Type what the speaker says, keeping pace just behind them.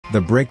The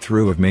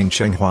breakthrough of Ming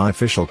Chenghua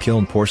Official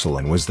Kiln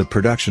porcelain was the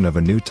production of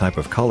a new type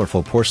of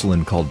colorful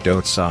porcelain called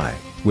Doucai,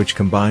 which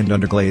combined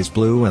underglaze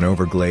blue and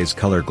overglaze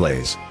color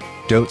glaze.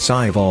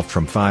 Doucai evolved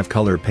from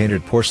 5-color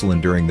painted porcelain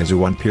during the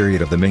Yuan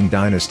period of the Ming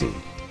Dynasty.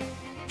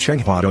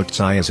 Chenghua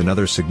Doucai is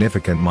another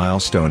significant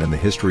milestone in the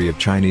history of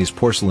Chinese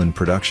porcelain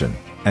production,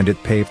 and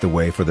it paved the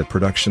way for the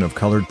production of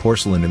colored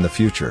porcelain in the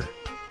future.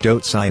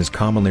 Doucai is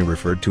commonly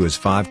referred to as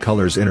 5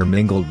 colors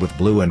intermingled with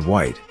blue and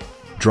white.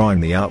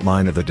 Drawing the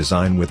outline of the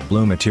design with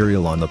blue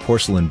material on the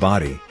porcelain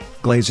body,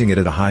 glazing it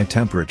at a high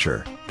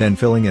temperature, then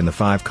filling in the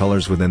 5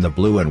 colors within the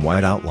blue and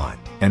white outline,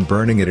 and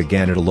burning it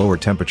again at a lower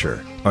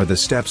temperature, are the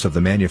steps of the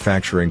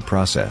manufacturing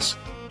process.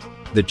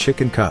 The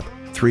chicken cup,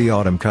 3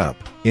 autumn cup,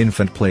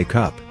 infant play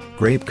cup,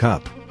 grape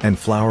cup, and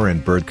flower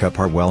and bird cup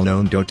are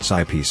well-known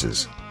Doucai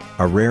pieces.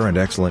 A rare and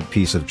excellent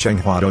piece of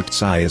Chenghua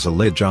Doucai is a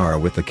lid jar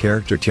with the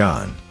character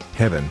Tian,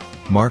 heaven,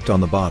 marked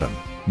on the bottom,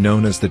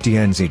 known as the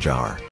Tianzi jar.